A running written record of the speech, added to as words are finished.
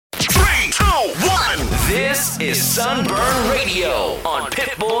This is Sunburn Radio on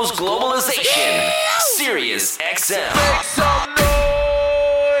Pitbull's Globalization, Sirius XM. Make some noise!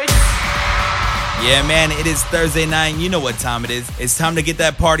 Yeah, man, it is Thursday night. You know what time it is. It's time to get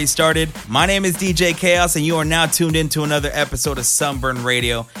that party started. My name is DJ Chaos, and you are now tuned in to another episode of Sunburn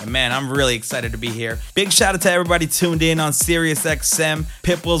Radio. And man, I'm really excited to be here. Big shout out to everybody tuned in on Sirius XM,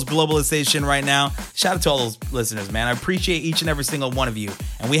 Pitbull's Globalization right now. Shout out to all those listeners, man. I appreciate each and every single one of you.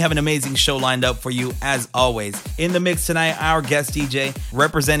 And we have an amazing show lined up for you, as always. In the mix tonight, our guest DJ,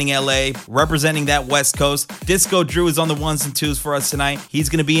 representing LA, representing that West Coast. Disco Drew is on the ones and twos for us tonight. He's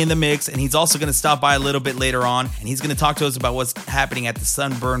going to be in the mix, and he's also going to stop by a little bit later on, and he's going to talk to us about what's happening at the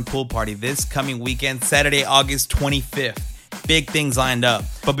Sunburn Pool Party this coming weekend, Saturday, August 25th. Big things lined up.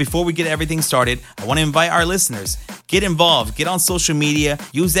 But before we get everything started, I want to invite our listeners. Get involved. Get on social media.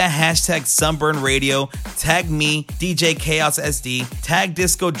 Use that hashtag Sunburn Radio. Tag me, DJ Chaos SD. Tag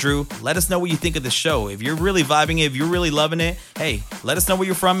Disco Drew. Let us know what you think of the show. If you're really vibing it, if you're really loving it, hey, let us know where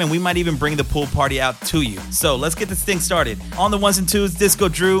you're from, and we might even bring the pool party out to you. So let's get this thing started. On the ones and twos, Disco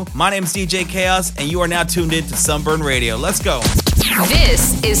Drew. My name's DJ Chaos, and you are now tuned in to Sunburn Radio. Let's go.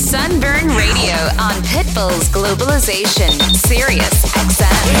 This is Sunburn Radio on Pitbull's Globalization, Sirius XM.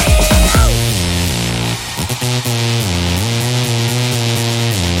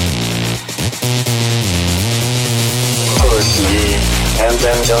 Push me, and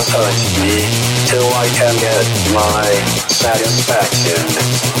then just hurt me, till I can get my satisfaction.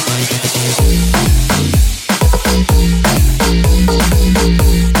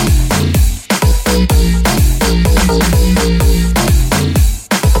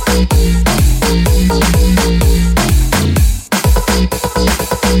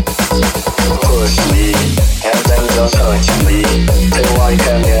 Push me, and then just hurt me, till I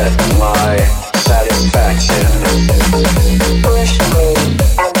can get my satisfaction. Push me,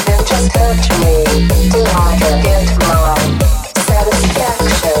 and then just hurt me, till I can get my satisfaction.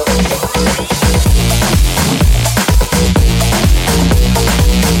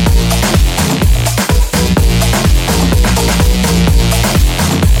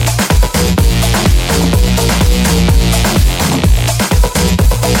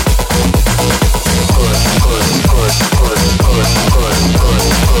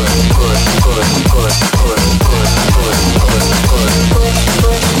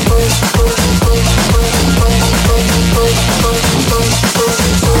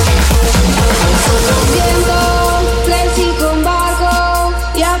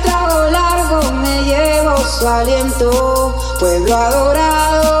 Su aliento, pueblo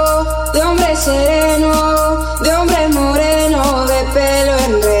adorado, de hombre sereno, de hombre moreno, de pelo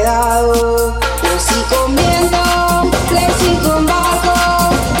enredado. Crecí con viento, crecí con barco,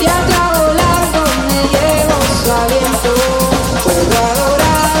 y a trago largo me llevo su aliento. Pueblo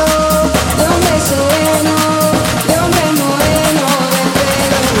adorado, de hombre sereno, de hombre moreno, de pelo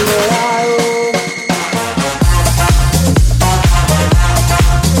enredado.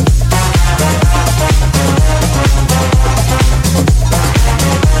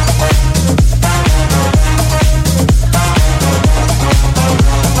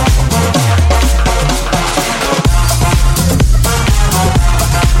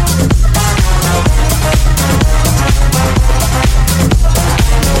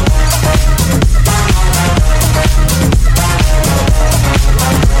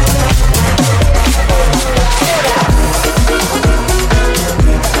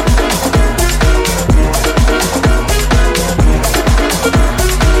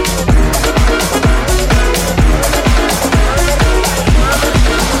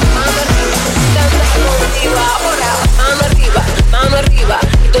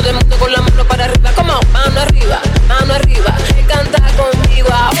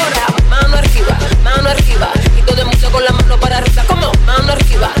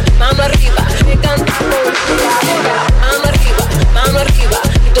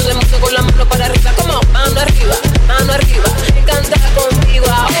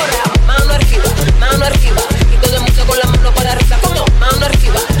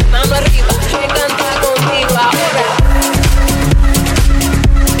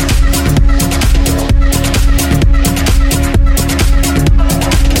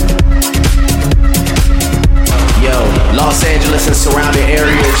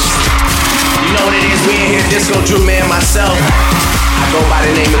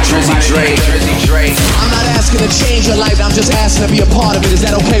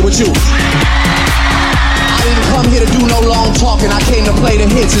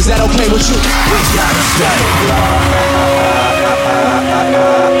 Is that okay with you? We gotta stay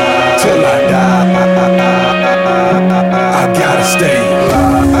till I die. I gotta stay.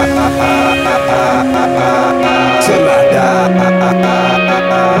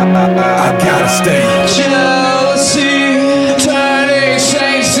 stage. Jealousy, turning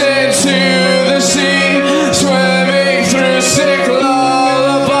saints into the sea, swimming through sick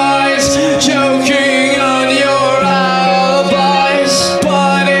lullabies, joking on your alibis.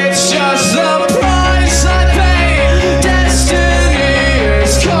 But it's just the price I pay. Destiny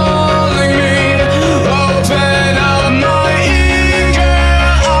is calling me. Open up my eager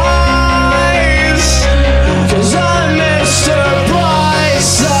eyes, 'cause I'm Mr.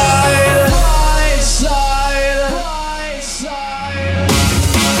 Brightside. Brightside, Brightside.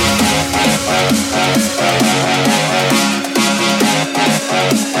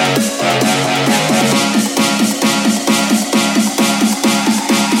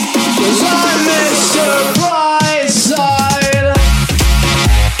 'Cause I'm Mr. Brightside.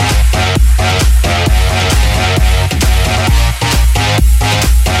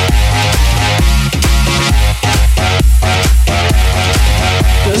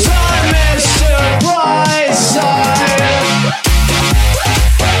 Cause I'm Mr. Brightside.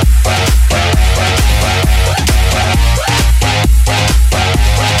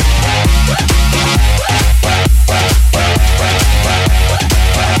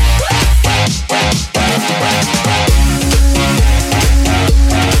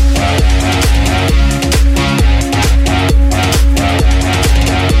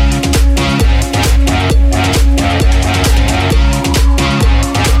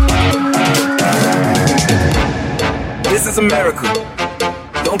 This is America.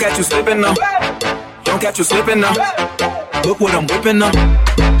 Don't catch you slipping now. Don't catch you slipping now. Look what I'm whipping now.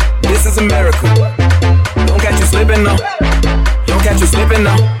 This is America. Don't catch you slipping now. Don't catch you slipping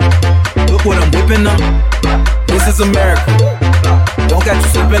now. Look what I'm whipping now. This is America. Don't catch you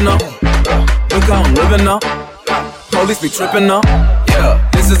slipping now. Look how I'm living now. Police be tripping now. Yeah,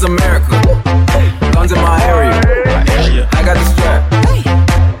 this is America. Guns in my area. I got the strap.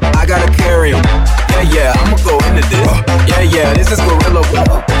 I gotta carry 'em. Yeah, yeah, I'ma go into this. Yeah, yeah, this is gorilla.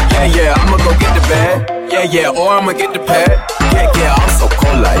 Yeah, yeah, I'ma go get the bag. Yeah, yeah, or I'ma get the pad. Yeah, yeah, I'm so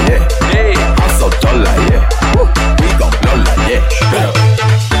cold like yeah. I'm so dull like yeah. We gon' blow like yeah.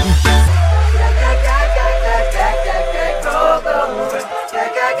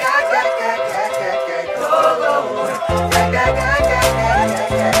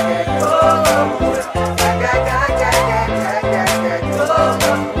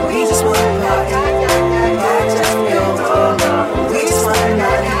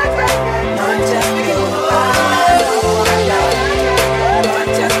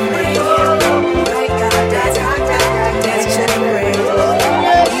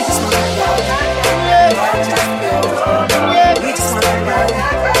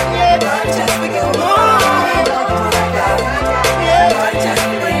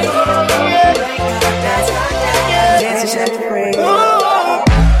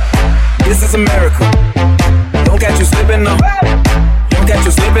 This is America. Don't catch you slipping now. Don't catch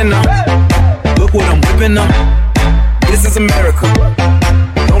you slipping now. Look what I'm whipping now. This is America.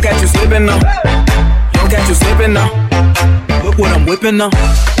 Don't catch you slipping now. Don't catch you slipping now. Look what I'm whipping now.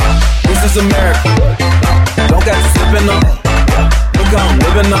 This is America. Don't catch you slipping now. Look how I'm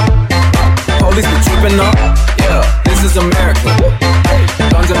living now. Police be tripping now. Yeah, this is America.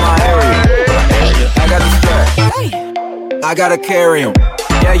 Guns in my area. I got the strap. I gotta carry 'em.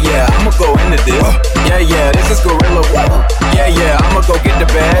 Yeah, yeah, I'ma go into this. Yeah, yeah, this is gorilla. Yeah, yeah, I'ma go get the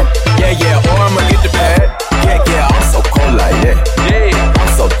bag. Yeah, yeah, or I'ma get the pad. Yeah, yeah, I'm so cold like yeah. I'm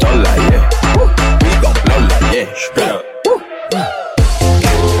so dull like yeah. We gon' blow like yeah.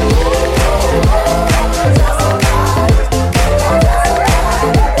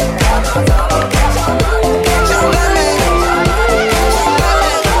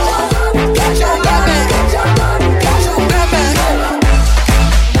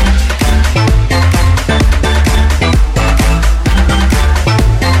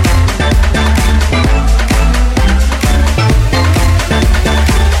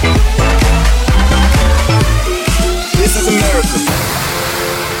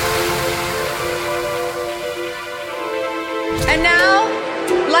 And now,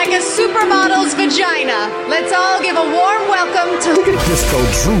 like a supermodel's vagina, let's all give a warm welcome to Disco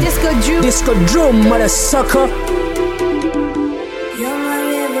Drew. Disco Drew. Disco Drew, mother sucker. You're my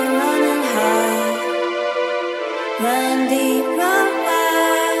river running high, run deep, run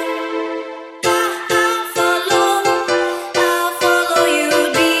wide. I'll follow you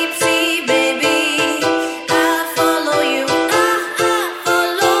deep sea, baby. I'll follow you. I'll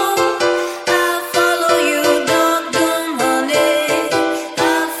follow you. Don't do money.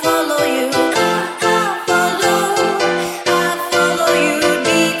 I'll follow you. I'll follow you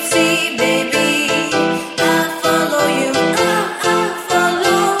deep sea, baby. I'll follow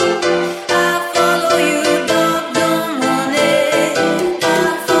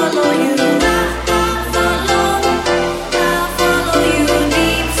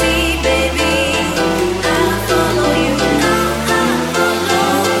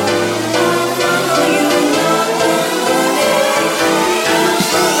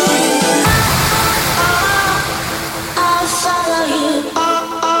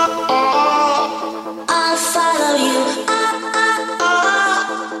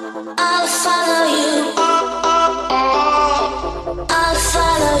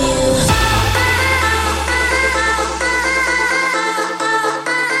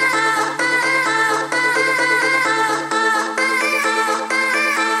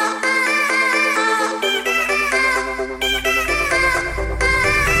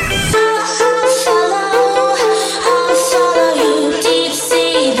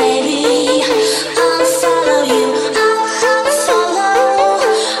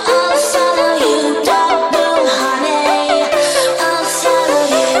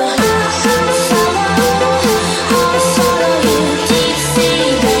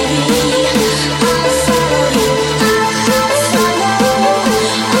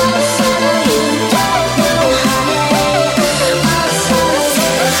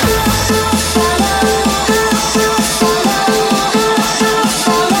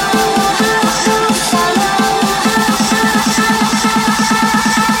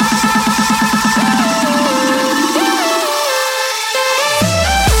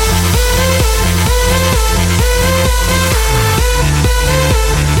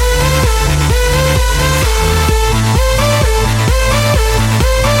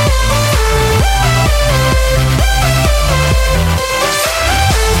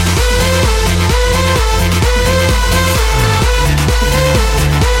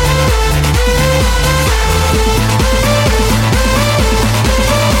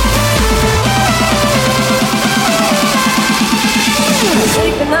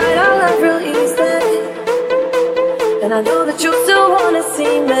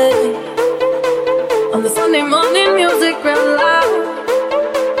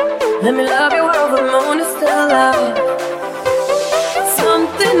Let me love you while the moon is still out.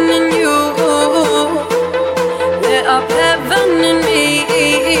 Something in you lit up heaven in me.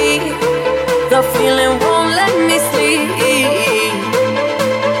 The feeling won't let me sleep,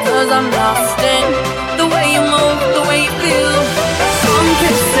 'cause I'm lost in the way you move, the way you feel. Some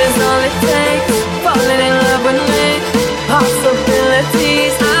kisses all it takes, falling in love with me.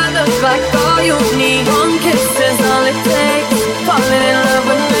 Possibilities, I look like all you need. One kiss is all it takes, falling in love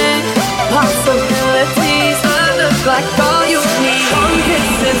with me. Possibilities, I look like all you need. One kiss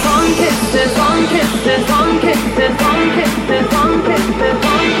is, one kiss is, one kiss is, one kiss is, one kiss is, one kiss is,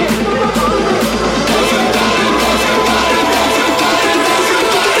 one kiss is, one kiss is.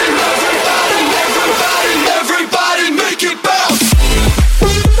 Everybody make it bounce.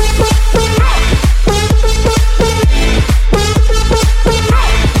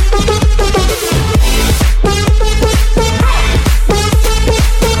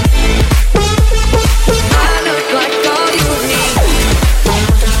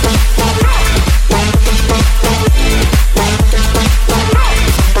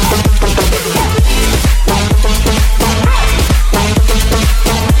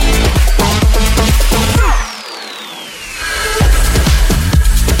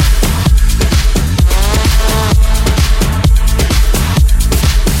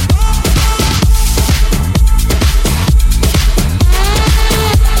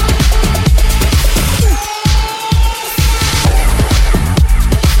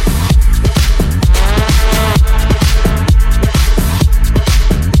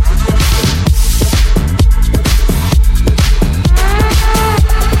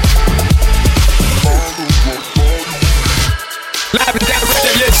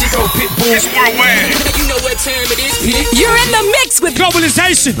 You're in the mix with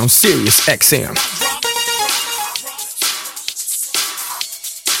Globalization on Sirius XM.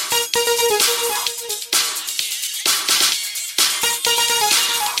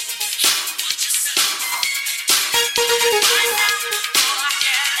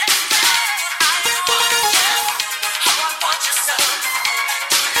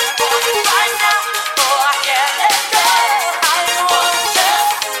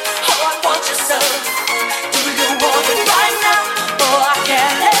 Right now, oh, I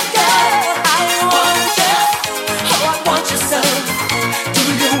can't let go. I want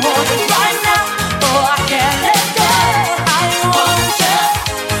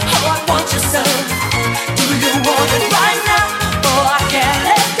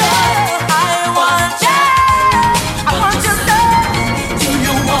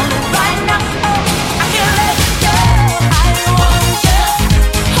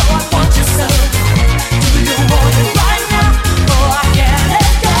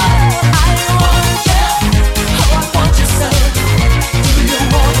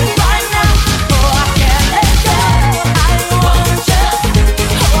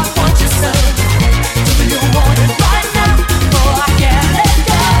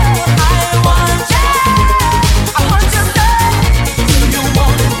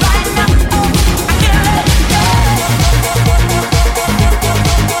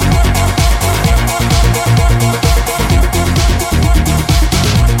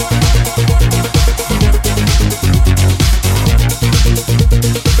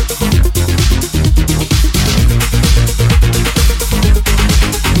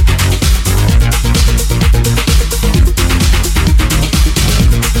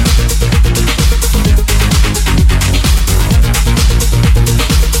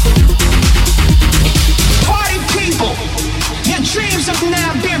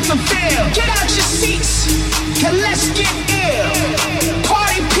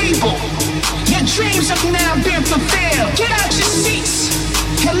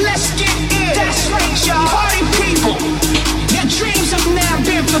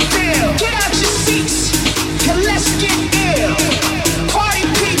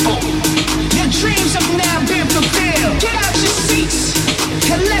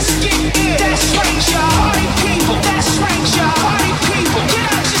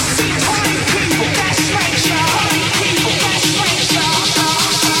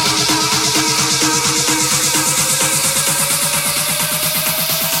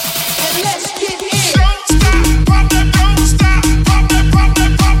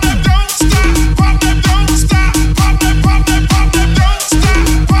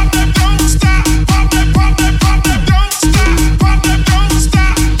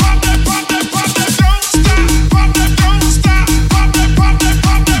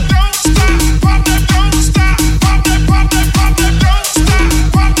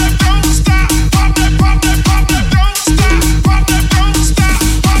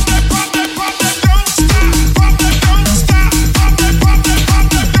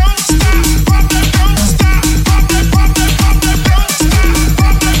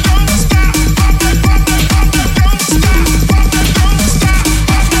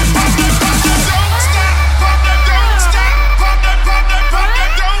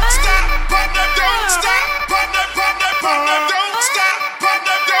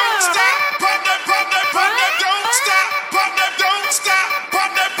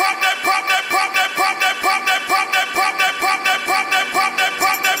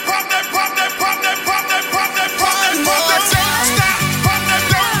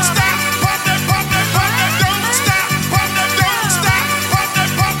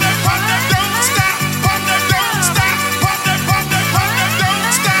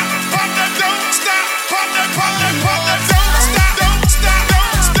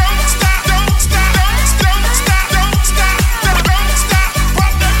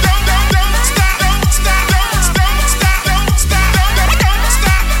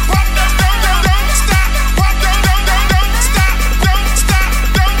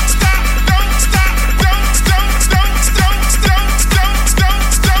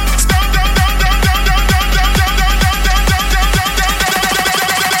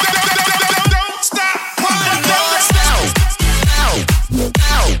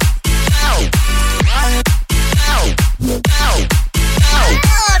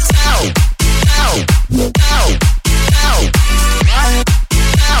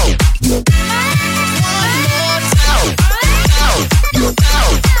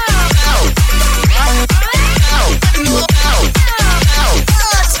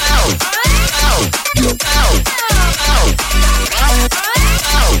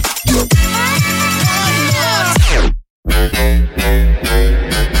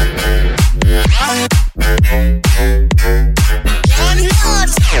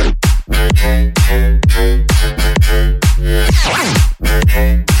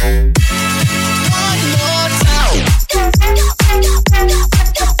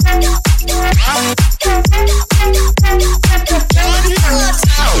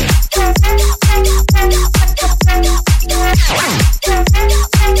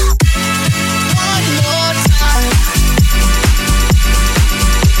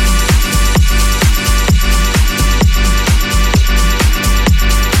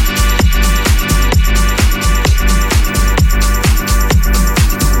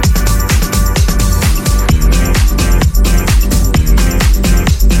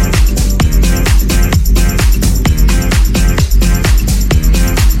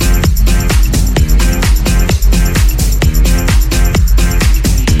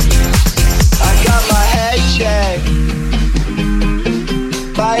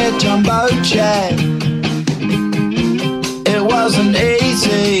a jumbo jet. It wasn't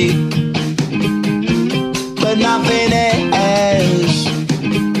easy, but nothing is.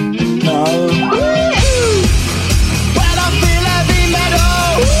 No. When I feel heavy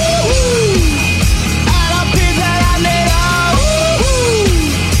metal, and I feel that I need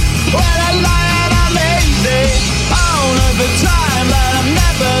when I lie and I'm easy, all of the time, but I'm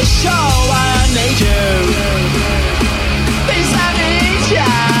never sure why I need you. Please I need you.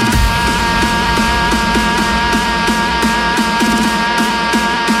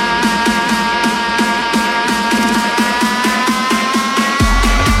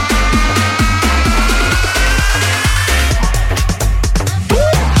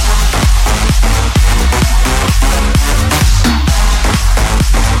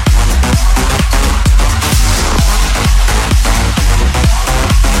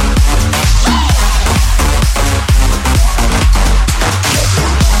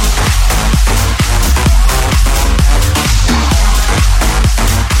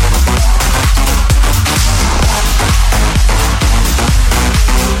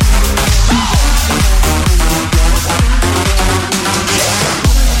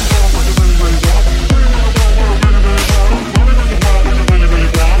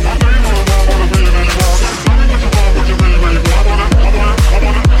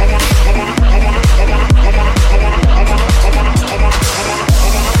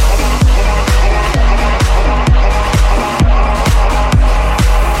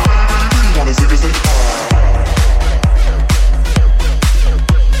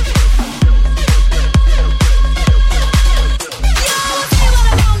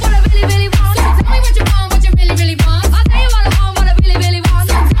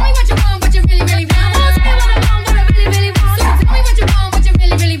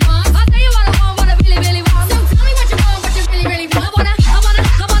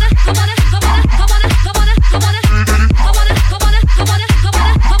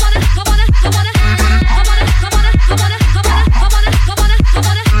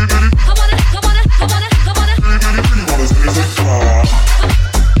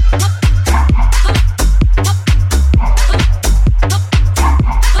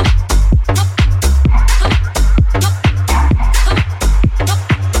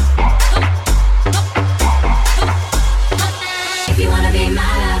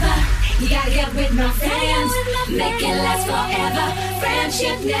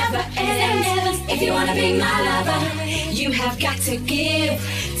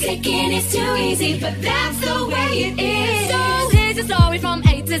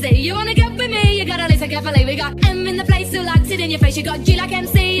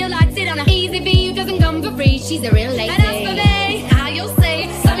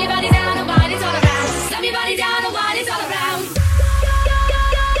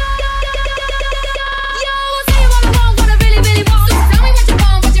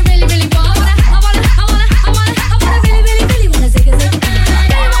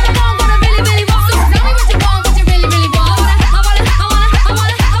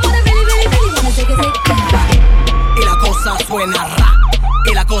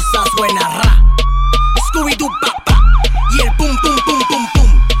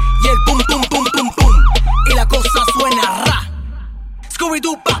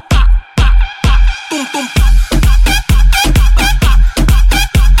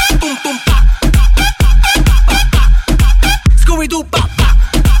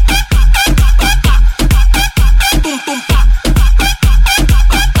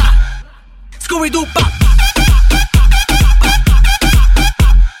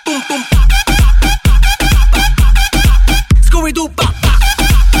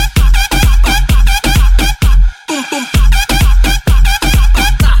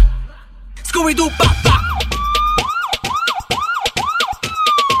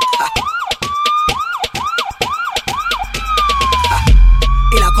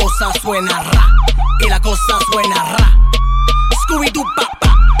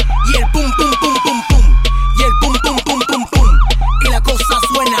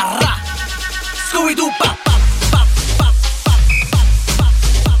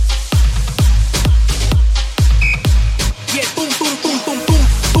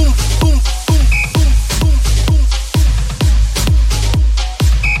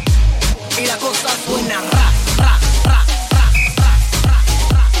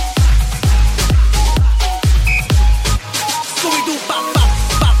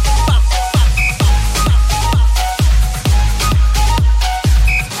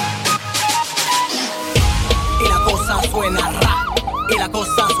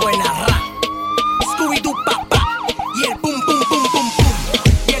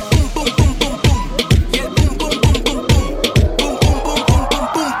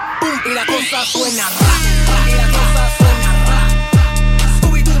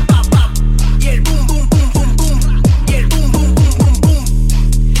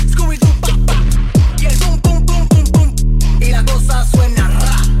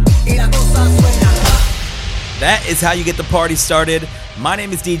 is how you get the party started. My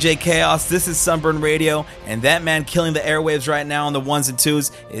name is DJ Chaos. This is Sunburn Radio, and that man killing the airwaves right now on the ones and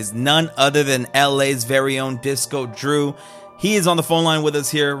twos is none other than LA's very own Disco Drew. He is on the phone line with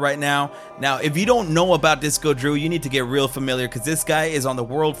us here right now. Now, if you don't know about Disco Drew, you need to get real familiar because this guy is on the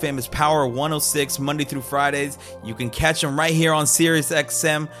world famous Power 106 Monday through Fridays. You can catch him right here on Sirius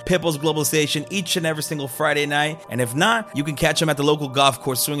XM, Pitbull's Global Station, each and every single Friday night. And if not, you can catch him at the local golf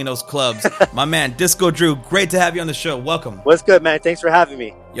course swinging those clubs. My man, Disco Drew, great to have you on the show. Welcome. What's good, man? Thanks for having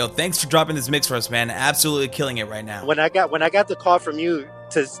me. Yo, thanks for dropping this mix for us, man. Absolutely killing it right now. When I got the call from you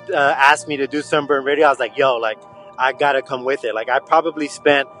to ask me to do Sunburn Radio, I was like, yo, I gotta come with it. I probably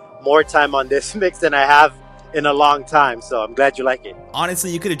spent more time on this mix than I have in a long time, so I'm glad you like it. Honestly,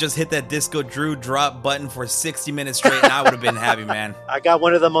 you could have just hit that Disco Drew drop button for 60 minutes straight and I would have been happy, man. I got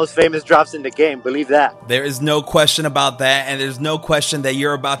one of the most famous drops in the game, believe that. There is no question about that, and there's no question that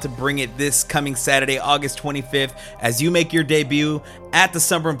you're about to bring it this coming Saturday, August 25th, as you make your debut at the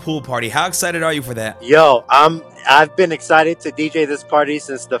Sunburn Pool Party. How excited are you for that? Yo, I've been excited to DJ this party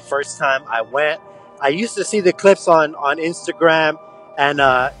since the first time I went. I used to see the clips on Instagram, and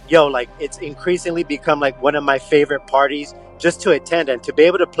it's increasingly become one of my favorite parties just to attend, and to be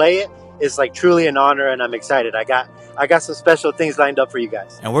able to play it is truly an honor, and I'm excited. I got some special things lined up for you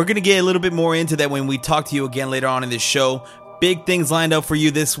guys. And we're going to get a little bit more into that when we talk to you again later on in this show. Big things lined up for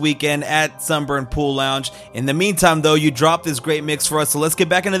you this weekend at Sunburn Pool Lounge. In the meantime, though, you dropped this great mix for us, so let's get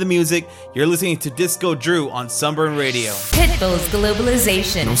back into the music. You're listening to Disco Drew on Sunburn Radio. Pitbull's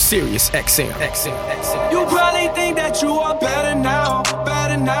Globalization. On Sirius XM. You probably think that you are better now,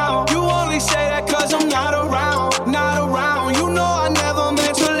 better now. You only say that cause I'm not around, not around. You know I never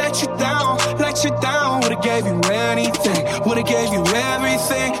meant to let you down, let you down. Would've gave you anything, would've gave you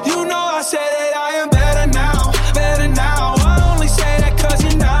everything. You know I said that I am better now, better now. I only say that cause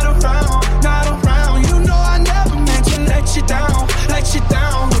you're not around, not around. You know I never meant to let you down, let you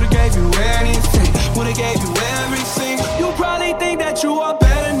down. Would've gave you anything, would've gave you everything. You probably think that you are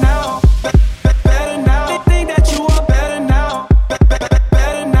better now.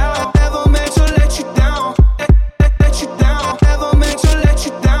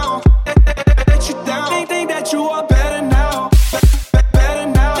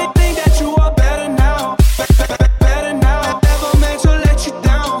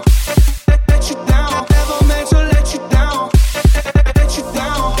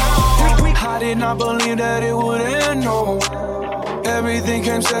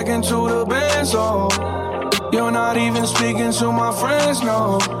 Second to the benzo. You're not even speaking to my friends,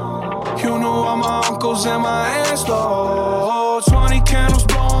 no. You know all my uncles and my aunts, though. 20 candles,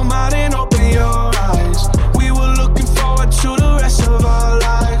 blow them out and open your eyes. We were looking forward to the rest of our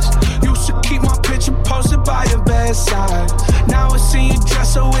lives. Used to keep my picture posted by your bedside. Now I see you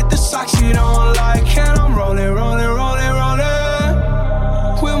dress her with the socks you don't like. And I'm rolling, rolling, rolling, rolling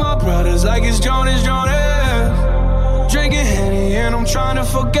with my brothers like it's Jonas, Jonas. Drinking Henny and I'm trying to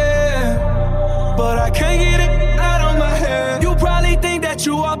forget, but I can't get it out of my head. You probably think that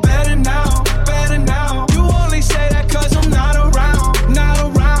you are better now, better now. You only say that cause I'm not around, not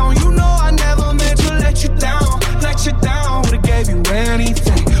around. You know I never meant to let you down, let you down. Would've gave you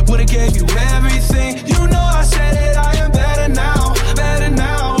anything, would've gave you everything. You know I said that I am better now, better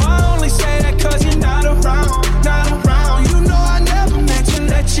now. I only say that cause you're not around, not around. You know I never meant to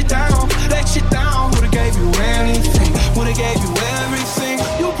let you down, let you down. Would've gave you anything, would've gave you everything.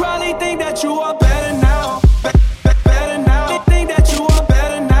 You probably think that you are better now, better now. Think that you are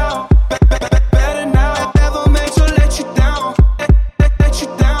better now, better now. Never meant to let you down, let you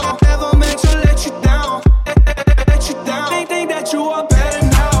down. Never meant to let you down, let you down. Think that you are better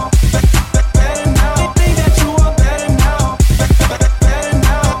now, better now. Think that you are better now, better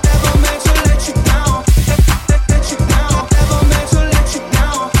now. Never meant to let you down, let you down. Never meant to let you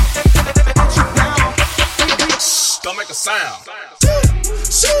down, let you down. Don't make a sound.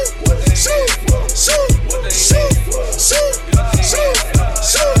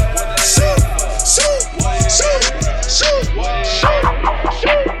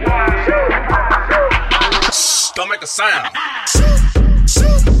 Don't make a sound.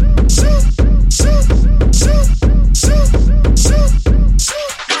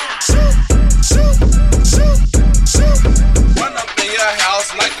 Run up in your house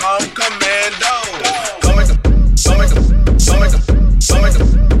like I'm commando. Don't make a, don't make a, don't make a, don't make a,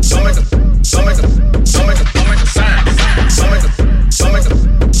 don't make a, don't make a, don't make a, don't make a sound. Don't make a, don't make a,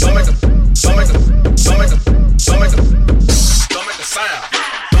 don't make a, don't make a, don't make a, don't make a, don't make a sound.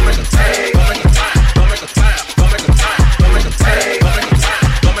 Don't make a time. Don't make a time. Don't make a time. Don't make a time. Don't make a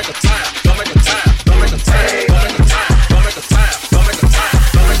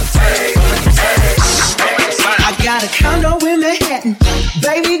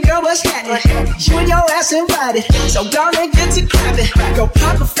got it. So gonna get to clapping. Go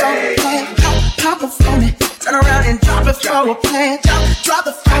pop it for a plan, pop it for me. Turn around and drop it for a plan. Drop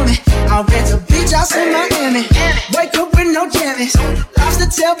it for me. I'll rent a beach house in Miami. Wake up with no jammies. Lobster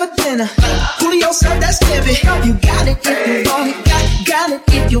tail for dinner. Julio served that skippy. You got it if you want it. Got it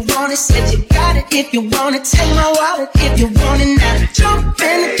if you want it. Said you got it if you want it. Take my wallet if you want it now. Jump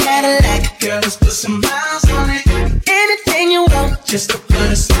in the Cadillac. Girl, let's put some miles on it. Anything you want, just to put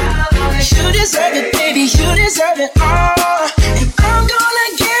a smile on it. You deserve it, baby. You deserve it all. And I'm gonna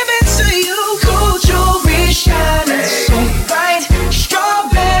give it to you. Cool jewelry shining so bright.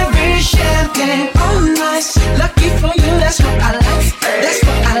 Strawberry champagne, oh nice. Lucky for you, that's what I like. That's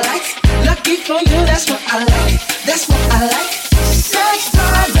what I like. Lucky for you, that's what I like. That's what I like. Sex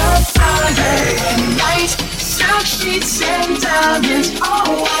by the fire at night. Silk sheets and diamonds,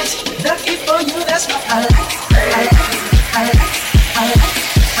 all white. Lucky for you, that's what I like. I like, I like, I like,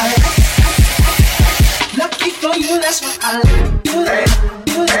 I like. Lucky for you, that's what I like. You like,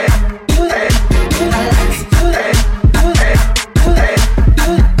 you like, you like, you like, you like, you like, you like, you like, you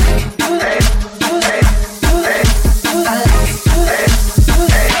like, you like, you like, you like, you like, you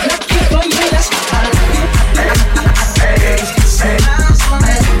like. Lucky for you, that's what I like.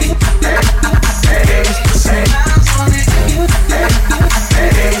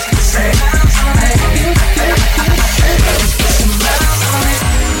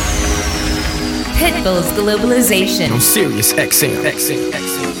 Pitbull's Globalization. On Sirius XM.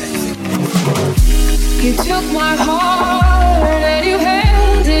 You took my heart and you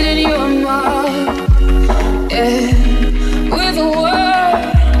held it in your mouth. Yeah, with a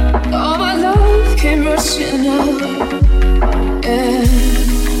word, all my love came rushing out. And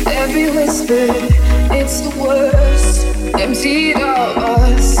every whisper, it's the worst. Emptied out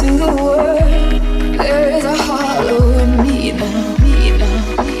a single word. There is a hollow in me now, me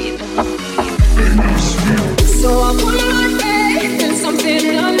now, me now. So I put my faith in something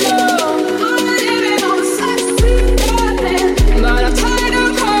unknown. I'm living on such sweet nothing, but I'm tired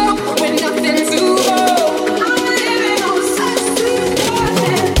of hope when nothing's to hold. I'm living on such sweet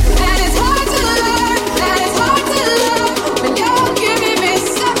nothing, and it's hard to learn, and it's hard to love when you're giving me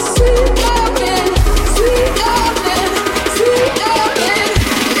such sweet nothing, sweet nothing, sweet nothing.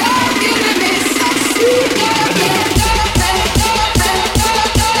 You're giving me such sweet nothing, nothing, nothing,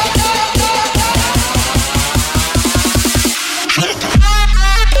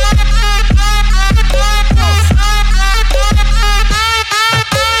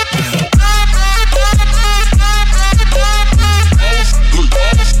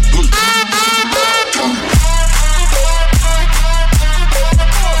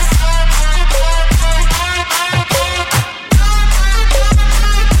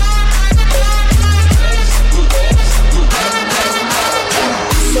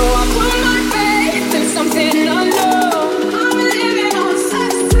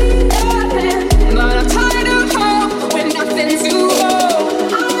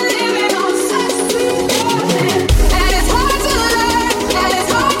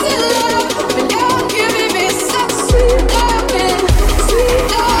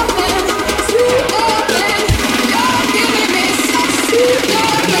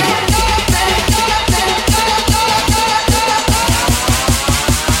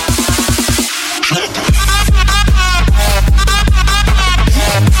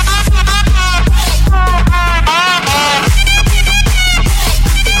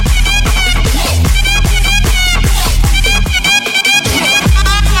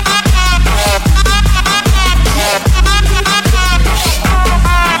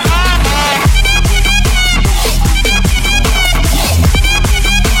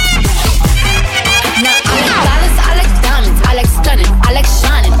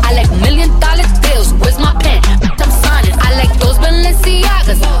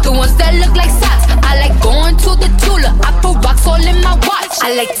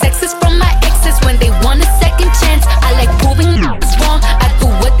 I like texts from my exes when they want a second chance. I like proving it's wrong. I do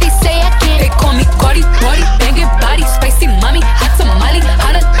what they say I can't. They call me Cardi, Cardi, banging body, spicy mommy, hot tamale,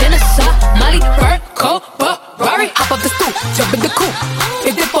 hotter than a Somali. Bird, cold, Ferrari, hop up the stoop, jump in the coupe,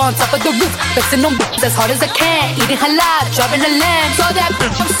 big dip on top of the roof, flexing on bitches as hard as I can, eating halal, driving a lamb. So that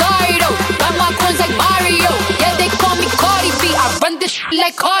bitch, I'm sorry though, got my coins like Mario. Yeah, they call me Cardi B. I run this shit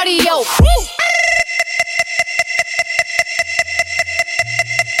like cardio. Woo!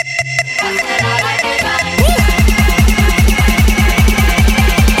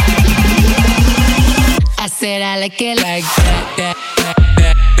 I said I like it like that.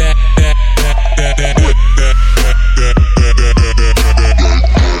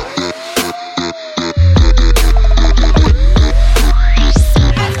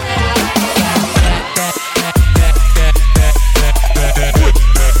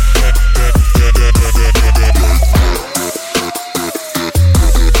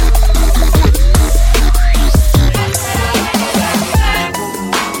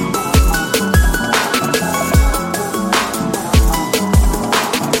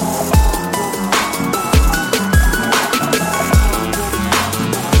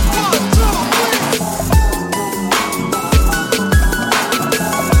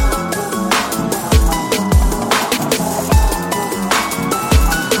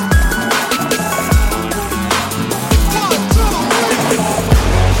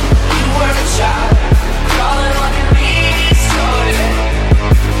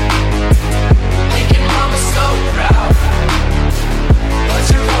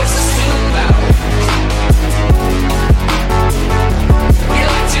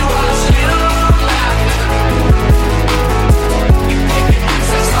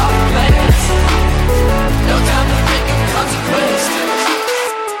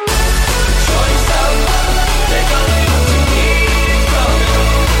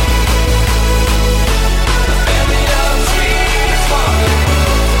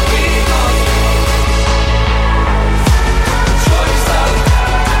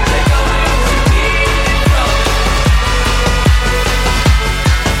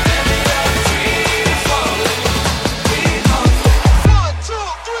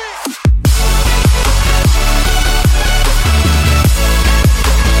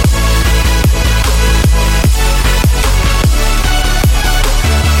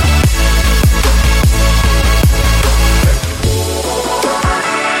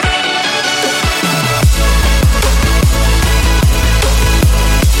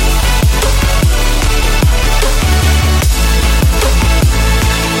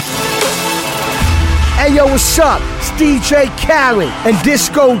 Yo, what's up? It's DJ Khaled and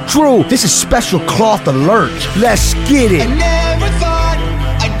Disco Drew. This is Special Cloth Alert. Let's get it. I never thought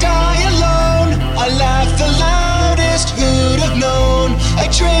I'd die alone. I laughed the loudest, who'd have known? I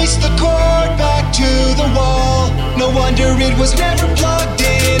traced the cord back to the wall. No wonder it was never plugged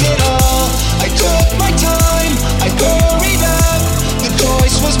in at all. I took my time, I hurried up. The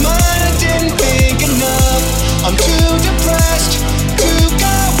choice was mine, I didn't think enough. I'm too depressed to go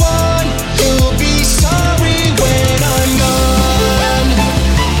on. You'll be sorry when I'm gone.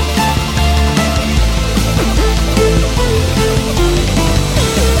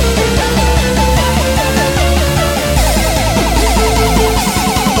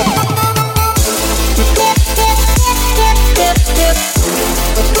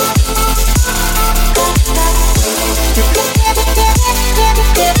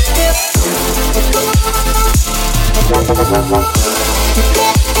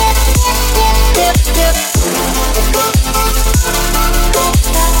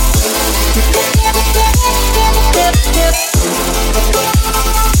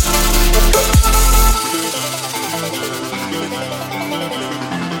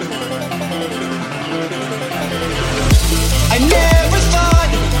 I never thought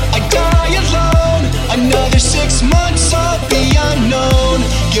I'd die alone. Another 6 months I'll be unknown.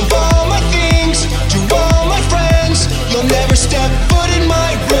 Give all my things to all my friends. You'll never step foot in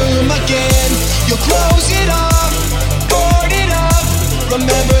my room again. You'll close it off, board it up.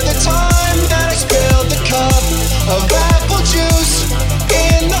 Remember the time that I spilled the cup of apple juice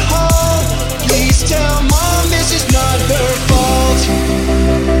in the hall. Please tell Mom this is not her fault.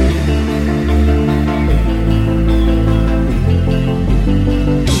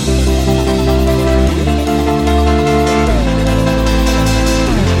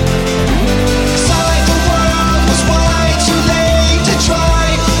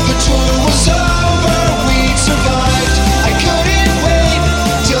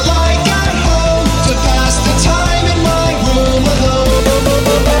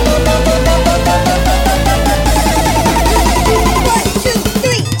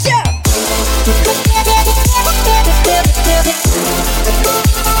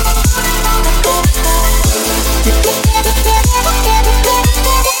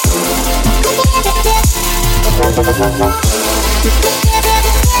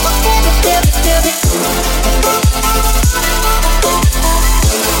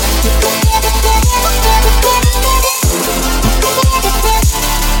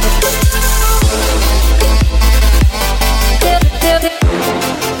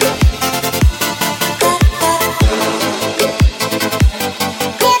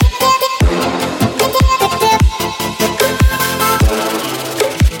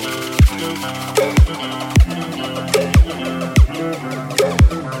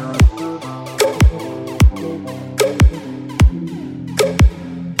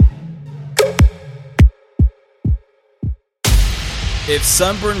 If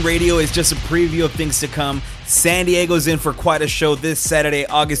Sunburn Radio is just a preview of things to come, San Diego's in for quite a show this Saturday,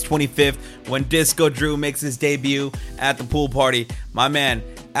 August 25th, when Disco Drew makes his debut at the pool party. My man,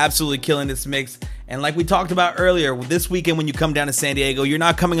 absolutely killing this mix. And like we talked about earlier, this weekend when you come down to San Diego, you're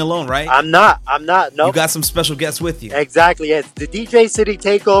not coming alone, right? I'm not. Nope. You got some special guests with you. Exactly. It's the DJ City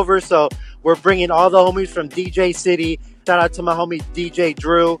takeover, so we're bringing all the homies from DJ City. Shout out to my homie DJ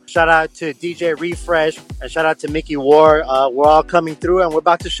Drew. Shout out to DJ Refresh. And shout out to Mickey Ward. We're all coming through and we're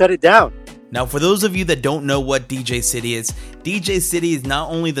about to shut it down. Now, for those of you that don't know what DJ City is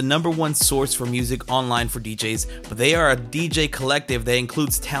not only the #1 source for music online for DJs, but they are a DJ collective that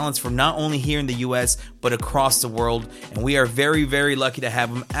includes talents from not only here in the US, but across the world. And we are very, very lucky to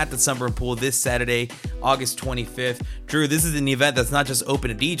have them at the Sunburn Pool this Saturday, August 25th. Drew, this is an event that's not just open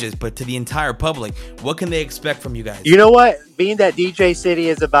to DJs, but to the entire public. What can they expect from you guys? You know what? Being that DJ City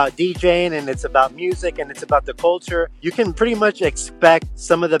is about DJing and it's about music and it's about the culture, you can pretty much expect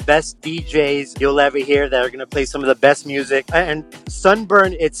some of the best DJs you'll ever hear that are going to play some of the best music. And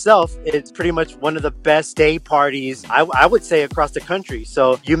Sunburn itself is pretty much one of the best day parties, I would say, across the country.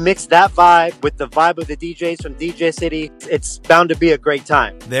 So you mix that vibe with the vibe of the DJs from DJ City, it's bound to be a great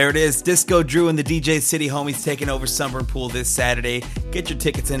time. There it is. Disco Drew and the DJ City homies taking over Sunburn Pool this Saturday. Get your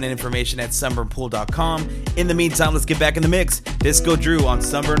tickets and information at sunburnpool.com. In the meantime, let's get back in the mix. Disco Drew on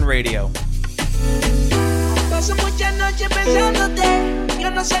Sunburn Radio. Paso muchas noches pensándote. Yo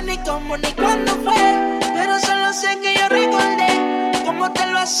no sé ni cómo ni cuándo fue, pero solo sé que yo recordé cómo te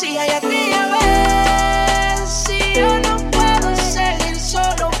lo hacía y a ti a ver. Si yo no puedo seguir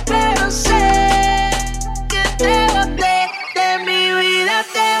solo, pero sé que te boté de mi vida,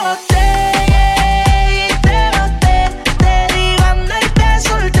 te boté. Y te boté, te di banda y te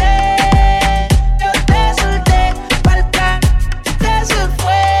solté. Yo te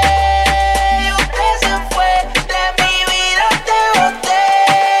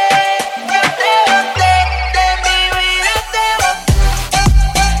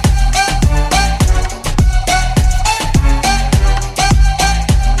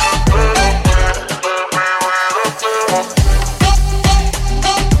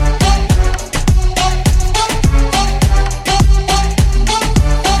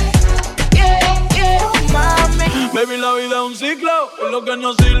que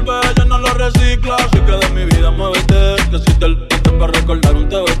no sirve, ella no lo recicla. Así que de mi vida muévete, que si te el para recordar un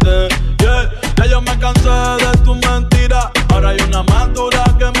TBT. Yeah, ya yo me cansé de tu mentira. Ahora hay una más dura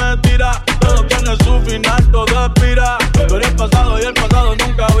que me tira. Todo tiene su final, todo expira. Tú eres pasado y el pasado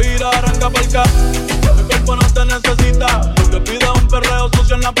nunca vira. Arranca pa'l mi cuerpo no te necesita. Lo que pide un perreo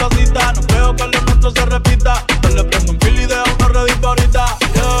sucio en la placita. No creo que lo nuestro se repita. Yo le prendo un kill y dejo una ready pa' ahorita.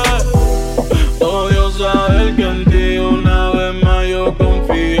 Yeah. Odio saber que en ti una vez más yo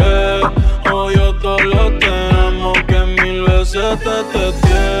confié. Odio todos los te amo que mil veces te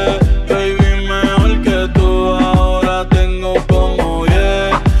testé. Baby, mejor que tú ahora tengo como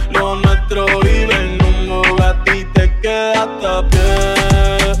 10. Lo nuestro vive en un Bugatti y te quedaste a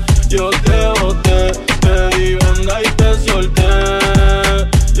pie. Yo te boté, te di banda y te solté.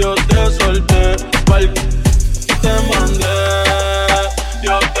 Yo te solté, pa'l te mandé.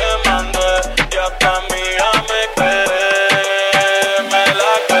 Yo te mandé y hasta amiga me quedé. Me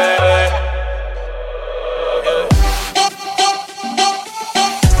la quedé.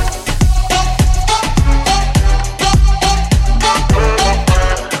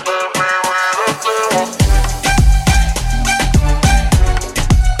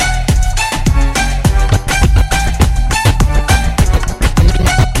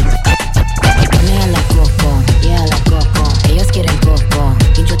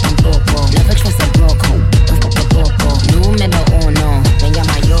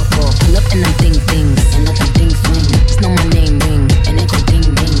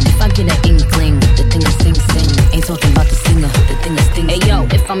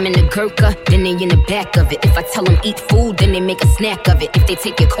 Then they in the back of it. If I tell them eat food, then they make a snack of it. If they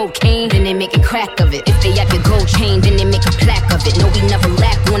take your cocaine, then they make a crack of it. If they have your gold chain, then they make a plaque of it. No, we never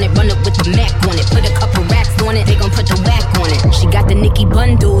lack on it. Run up with the Mac on it. Put a couple racks on it. They gon' put the whack on it. She got the Nicki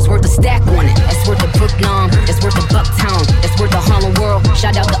bundles worth a stack on it. That's worth a Brooklyn. That's worth a Bucktown. That's worth a Harlem World.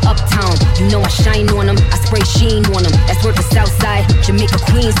 Shout out to Uptown. You know I shine on them. I spray sheen on them. That's worth the Southside. Jamaica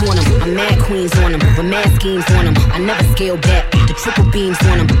Queens on them. I'm mad queens on them. With mad schemes on them. I never scale back. The triple beams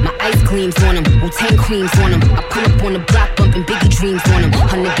on them. My ice creams on them. Wu-Tang creams on them. I pull up on the block bumping Biggie dreams on them.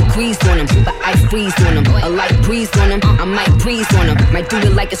 100 degrees on them. But I freeze on them. A light breeze on them. I might breeze on them. Might do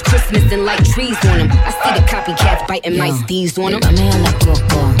it like it's Christmas and light trees on them. I see the copycats biting my steez on them. Dame a la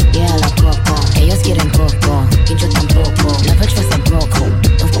coco, yeah a la coco. Ellos quieren coco, y yo tampoco. Never trust a broco,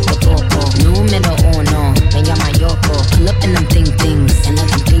 un poco poco. Número uno, me llama Yoko. Pull up in them things, and let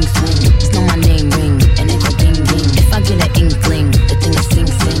them things swing. Just know my name ring, and it go ding ding. If I get an inkling, the thing is sing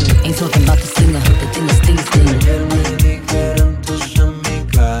sing. Ain't talking about the singer, the thing is sting sting. Ayer me dijeron tus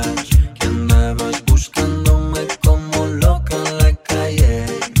amigas que andabas buscándome como loca en la calle.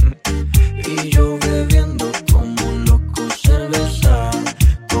 Y yo bebiendo como loco cerveza,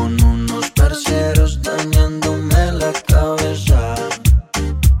 con unos parceros dañándome la cabeza.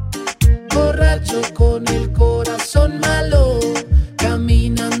 Borracho con el corazón malo,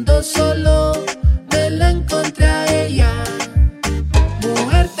 caminando solo, me la encontré a ella.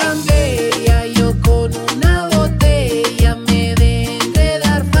 Mujer tan bella, yo con una botella me dejé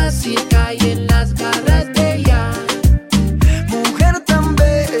enredar fácil, caí en las garras de ella. Mujer tan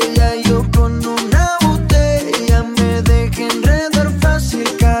bella, yo con una botella me dejé enredar fácil,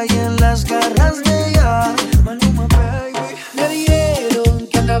 caí en las garras de ella. Maluma, baby. Me dijeron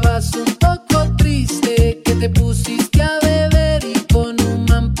que andabas un poco triste, que te pusiste a beber y con un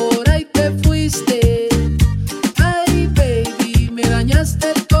man por ahí te fuiste. Ay, baby, me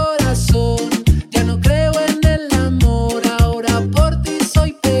dañaste el corazón. Ya no creo en el amor, ahora por ti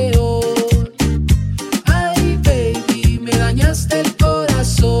soy peor. Ay, baby, me dañaste el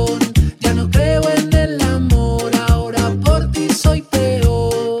corazón. Ya no creo en el amor, ahora por ti soy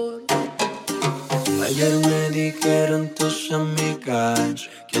peor. Ayer me dijeron tus amigas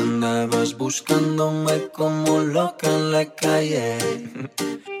que andabas buscándome como loca en la calle.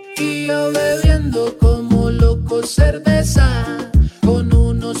 Y yo bebiendo como loco cerveza, con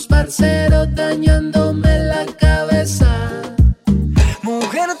unos parceros dañándome la cabeza.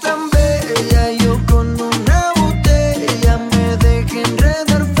 Mujer tan bella, yo con una botella me dejé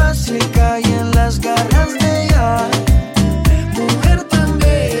enredar fácil, caí en las garras de ella. Mujer tan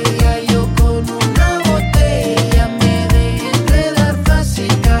bella, yo con una botella me dejé enredar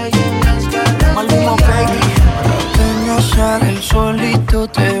fácil, caí en las garras de ella. Apenas sale el solito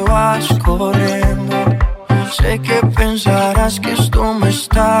te vas corriendo. Sé que pensarás que esto me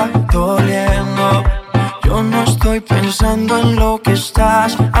está doliendo. Yo no estoy pensando en lo que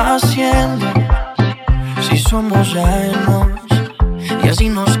estás haciendo. Si somos ajenos y así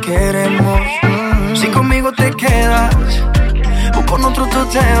nos queremos. Si conmigo te quedas o con otro tú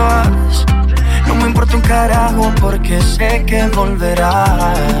te vas. No me importa un carajo porque sé que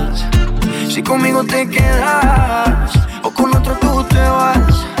volverás. Si conmigo te quedas o con otro tú te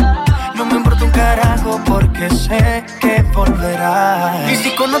vas, no me importa un carajo porque sé que volverás. Y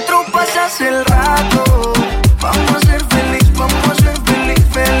si con otro pasas el rato, vamos a ser feliz,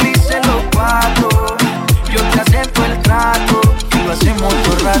 felices los cuatro. Yo te acepto el trato y lo hacemos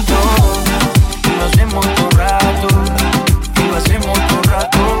todo rato, y lo hacemos todo rato, y lo hacemos todo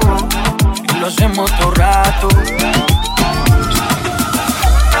rato, y lo hacemos todo rato.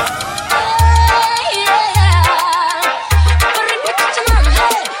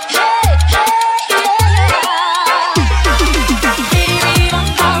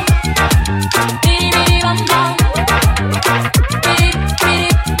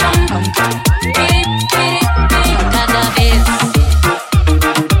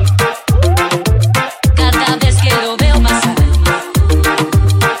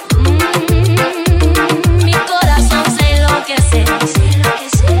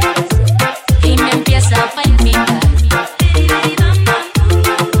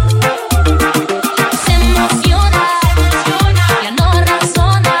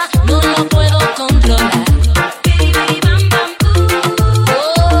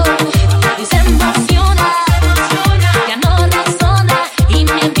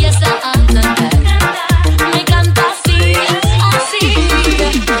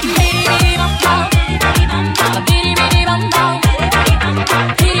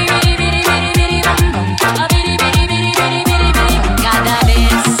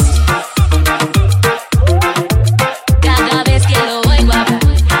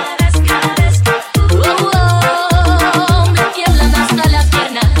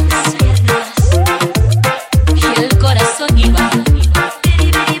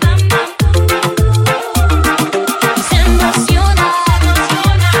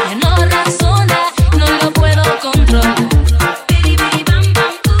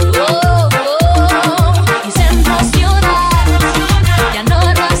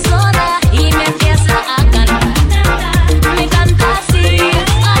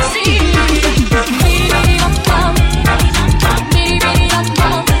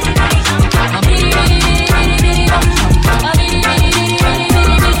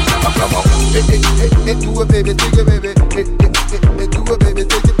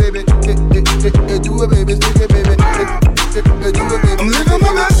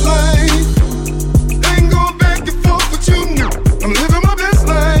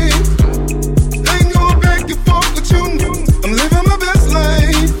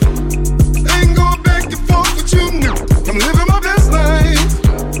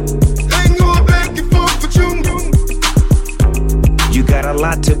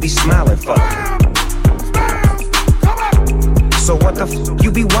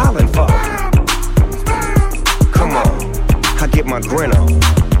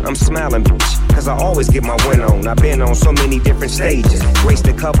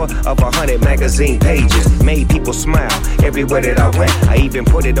 Everywhere that I went, I even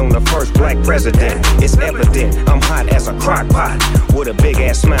put it on the first black president. It's evident, I'm hot as a crock pot, with a big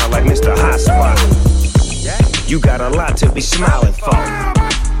ass smile like Mr. Hot Spot. You got a lot to be smiling for.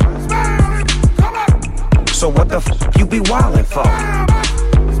 So what the you be wildin' for?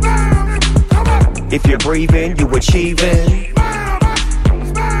 If you're breathing, you achieving.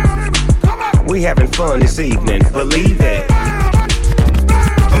 We having fun this evening, believe it.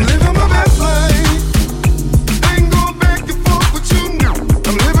 I'm living my best life.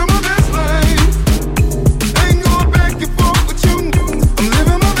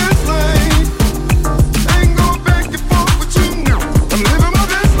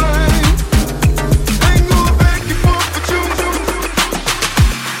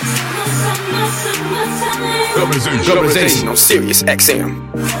 Globalization on Sirius XM.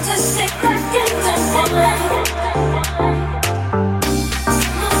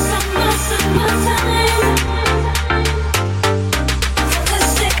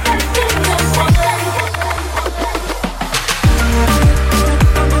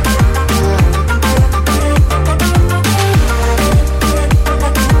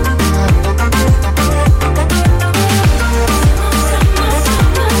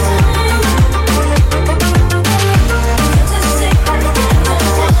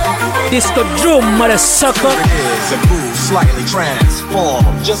 Disco Drew, mother sucker. It is a move slightly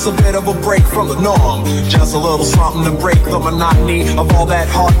transformed. Just a bit of a break from the norm. Just a little something to break the monotony of all that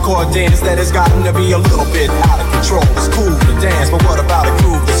hardcore dance that has gotten to be a little bit out of control. It's cool to dance, but what about a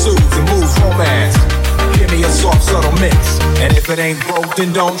groove that soothes and moves romance? Give me a soft, subtle mix. And if it ain't broke,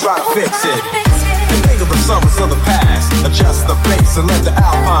 then don't try to fix it. And think of the summers of the past. Adjust the bass and let the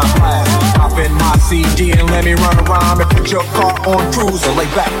Alpine blast. Pop in my CD and let me run a rhyme and put your car on cruise and lay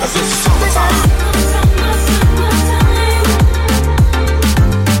back 'cause it's summertime.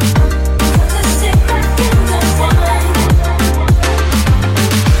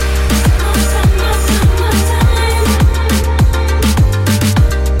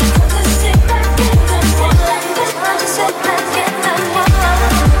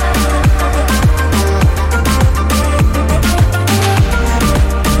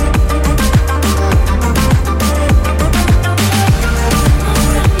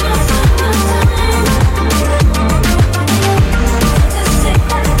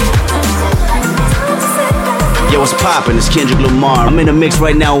 What's poppin'? It's Kendrick Lamar. I'm in the mix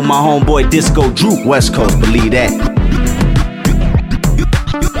right now with my homeboy Disco Drew. West Coast, believe that.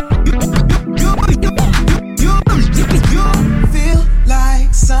 Feel like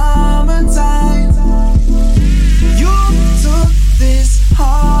summertime. You took this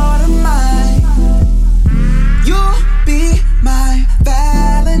heart of mine. You'll be my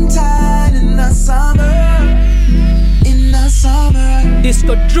Valentine in the summer. In the summer.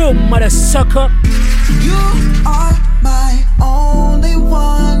 Disco Drew, mother sucker. You are my only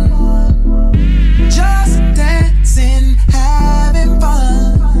one. Just dancing, having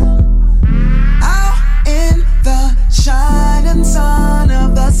fun. Out in the shining sun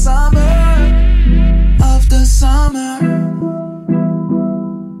of the summer. Of the summer.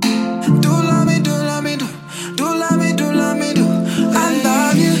 Do love me, do love me, do. Do love me, do love me, do. I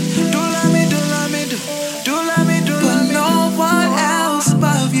love you. Do love me, do love me, do. Do love me, do love me, do. But no one else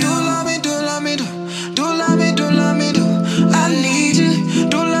above you. Do love me, do love me, do. Do love me, do love me, do. I need you.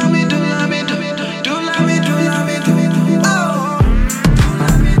 Do love me, do love me, do. Do love me, do love me, do. Oh. Do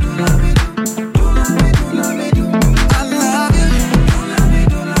love me, do love me, do. Do love me, do love me, do. I love you. Do love me,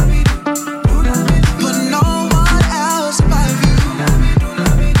 do love me, do. Do love me, do. But no one else above you. Do love me, do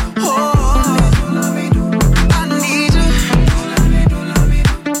love me, do. Oh. Do love me, do. I need you. Do love me, do love me,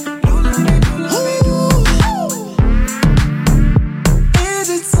 do. Do love me, do love me, do. Is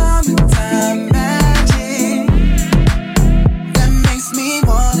it summertime?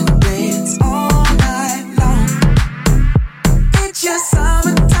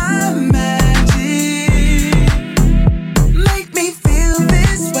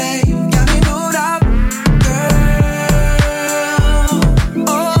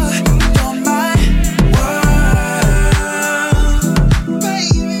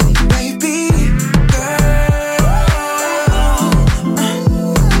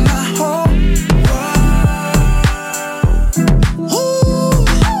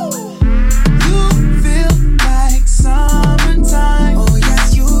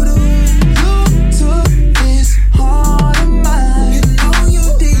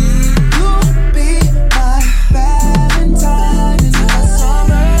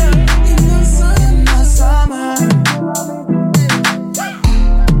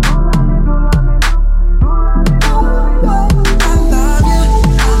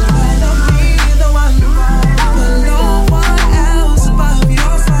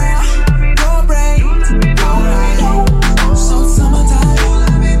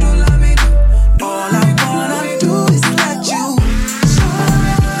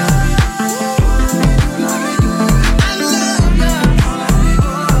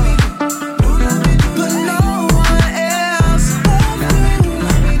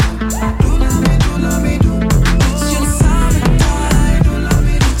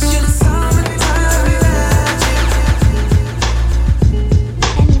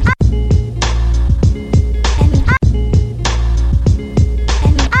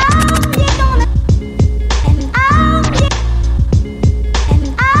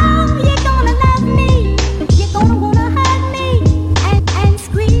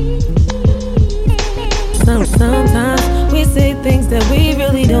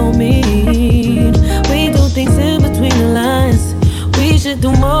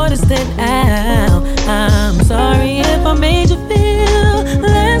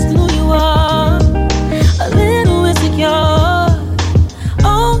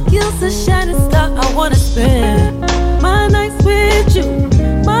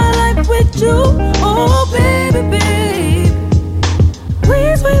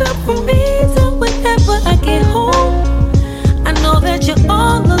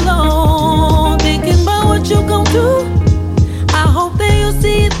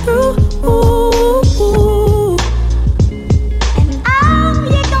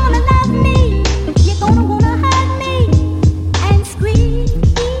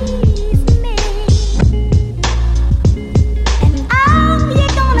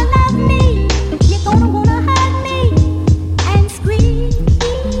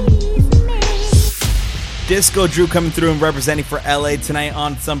 Disco Drew coming through and representing for LA tonight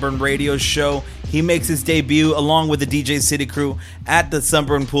on Sunburn Radio Show. He makes his debut along with the DJ City crew at the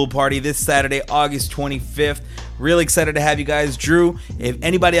Sunburn Pool Party this Saturday, August 25th. Really excited to have you guys. Drew, if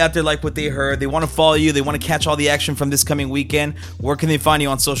anybody out there like what they heard, they want to follow you, they want to catch all the action from this coming weekend, where can they find you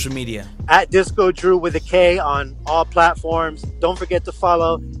on social media? At Disco Drew with a K on all platforms. Don't forget to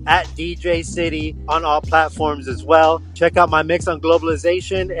follow at DJ City on all platforms as well. Check out my mix on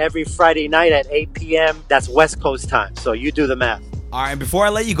Globalization every Friday night at 8 p.m. That's West Coast time, so you do the math. All right, before I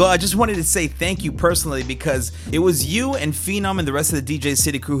let you go, I just wanted to say thank you personally, because it was you and Phenom and the rest of the DJ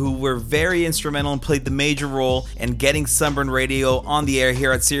City crew who were very instrumental and played the major role in getting Sunburn Radio on the air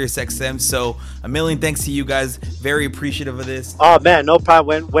here at SiriusXM. So a million thanks to you guys. Very appreciative of this. Oh man, no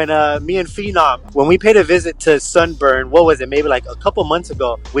problem. When me and Phenom, when we paid a visit to Sunburn, what was it? Maybe like a couple months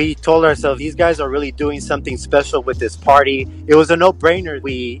ago, we told ourselves these guys are really doing something special with this party. It was a no-brainer.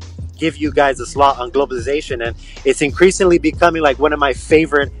 We give you guys a slot on Globalization, and it's increasingly becoming like one of my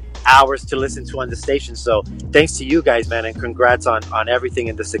favorite hours to listen to on the station. So thanks to you guys, man, and congrats on everything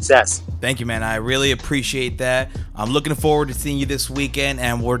and the success. Thank you, man. I really appreciate that. I'm looking forward to seeing you this weekend,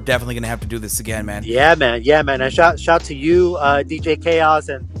 and we're definitely gonna have to do this again, man. Yeah, man. And shout to you, DJ Chaos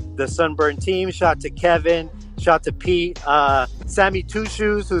and the Sunburn team. Shout to Kevin. Shout to Pete, Sammy Two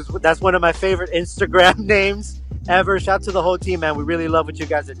Shoes, that's one of my favorite Instagram names ever. Shout to the whole team, man. We really love what you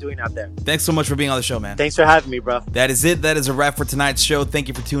guys are doing out there. Thanks so much for being on the show, man. Thanks for having me, bro. That is it. That is a wrap for tonight's show. Thank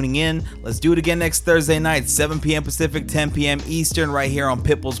you for tuning in. Let's do it again next Thursday night, 7 p.m. Pacific, 10 p.m. Eastern, right here on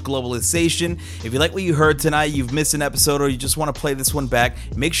Pitbull's Globalization. If you like what you heard tonight, you've missed an episode, or you just want to play this one back,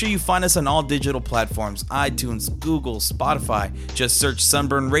 make sure you find us on all digital platforms: iTunes, Google, Spotify. Just search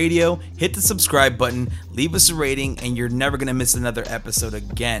Sunburn Radio, hit the subscribe button, leave us a rating, and you're never going to miss another episode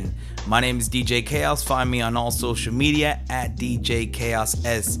again. My name is DJ Chaos. Find me on all social media at DJ Chaos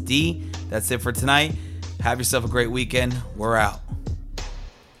SD. That's it for tonight. Have yourself a great weekend. We're out.